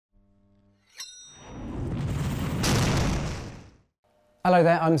Hello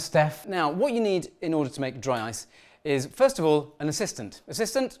there, I'm Steph. Now, what you need in order to make dry ice is, first of all, an assistant.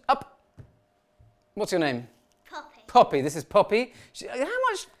 Assistant, up. What's your name? Poppy. Poppy, this is Poppy. How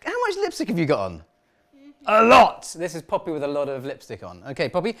much lipstick have you got on? A lot! This is Poppy with a lot of lipstick on. Okay,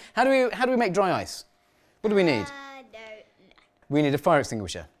 Poppy, how do we make dry ice? What do we need? No. We need a fire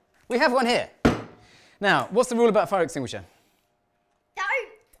extinguisher. We have one here. Now, what's the rule about fire extinguisher? Don't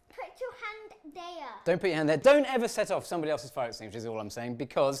put your hand there. Don't put your hand there. Don't ever set off somebody else's fire extinguisher is all I'm saying,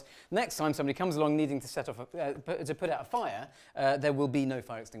 because next time somebody comes along needing to set off, to put out a fire, there will be no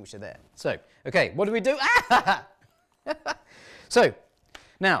fire extinguisher there. So, okay, what do we do? So,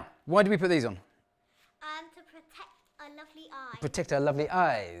 now, why do we put these on? To protect our lovely eyes. Protect our lovely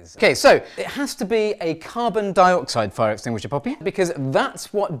eyes. Okay, so it has to be a carbon dioxide fire extinguisher, Poppy, because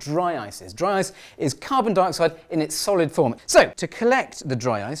that's what dry ice is. Dry ice is carbon dioxide in its solid form. So, to collect the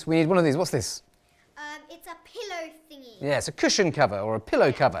dry ice, we need one of these. What's this? It's a pillow thingy. Yeah, it's a cushion cover or a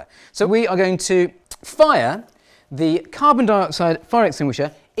pillow cover. So we are going to fire the carbon dioxide fire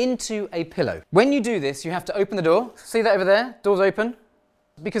extinguisher into a pillow. When you do this, you have to open the door. See that over there? Door's open.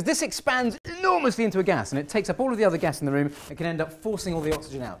 Because this expands enormously into a gas and it takes up all of the other gas in the room and can end up forcing all the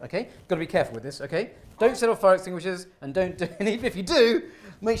oxygen out, okay? Got to be careful with this, okay? Don't set off fire extinguishers and don't do, and even if you do,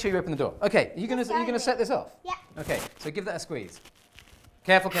 make sure you open the door. Okay, are you gonna set this off? Yeah. Okay, so give that a squeeze.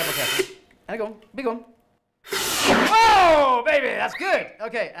 Careful, careful, careful. And go on, big on. Oh, baby, that's good.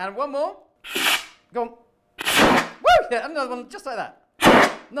 Okay, and one more. Go on. Woo! Yeah, another one just like that.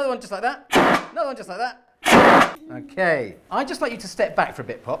 Another one just like that. Another one just like that. Okay, I'd just like you to step back for a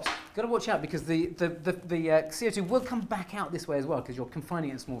bit, Pops. Got to watch out because the CO2 will come back out this way as well because you're confining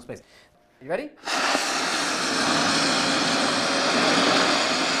it in a small space. Are you ready?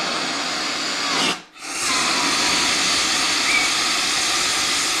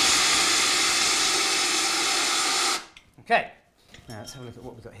 Okay, now let's have a look at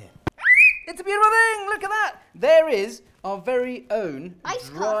what we've got here. It's a beautiful thing, look at that! There is our very own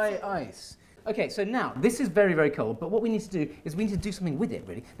dry ice. Okay, so now, this is very, very cold, but what we need to do is we need to do something with it,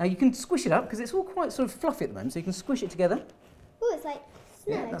 really. Now, you can squish it up, because it's all quite sort of fluffy at the moment, so you can squish it together. Oh, it's like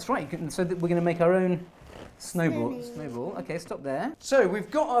snow. Yeah, that's right. So that we're going to make our own snowball. Okay, stop there. So, we've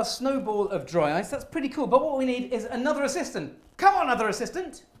got our snowball of dry ice. That's pretty cool, but what we need is another assistant. Come on, other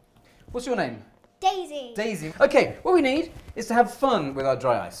assistant! What's your name? Daisy. Daisy. Okay, what we need is to have fun with our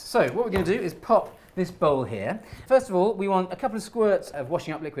dry ice. So, what we're going to do is pop this bowl here. First of all, we want a couple of squirts of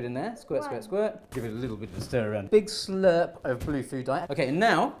washing up liquid in there. Squirt, squirt, squirt. Give it a little bit of a stir around. Big slurp of blue food dye. Okay, and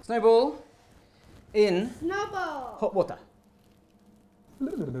now, snowball in hot water.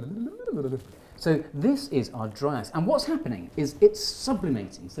 So this is our dry ice. And what's happening is it's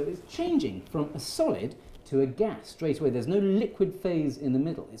sublimating. So it's changing from a solid to a gas straight away. There's no liquid phase in the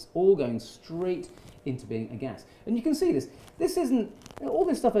middle. It's all going straight into being a gas. And you can see this. This isn't, all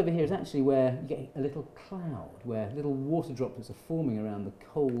this stuff over here is actually where you get a little cloud, where little water droplets are forming around the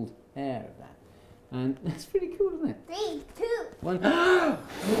cold air of that. And that's pretty cool, isn't it? 3, 2. 1. Can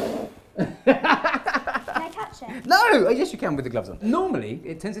I touch it? No! Oh, yes, you can with the gloves on. Normally,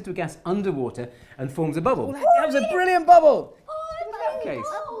 it turns into a gas underwater and forms a bubble. That was a brilliant bubble! Case.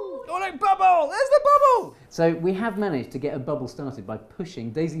 Oh, look, bubble! There's the bubble! So we have managed to get a bubble started by pushing.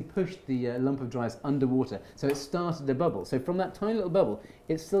 Daisy pushed the lump of dry ice underwater, so it started a bubble. So from that tiny little bubble,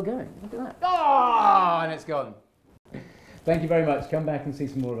 it's still going. Look at that. Oh, and it's gone. Thank you very much. Come back and see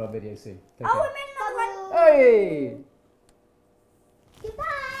some more of our videos soon. Take care. I made another one. Hey!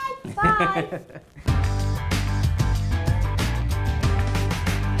 Goodbye. Bye.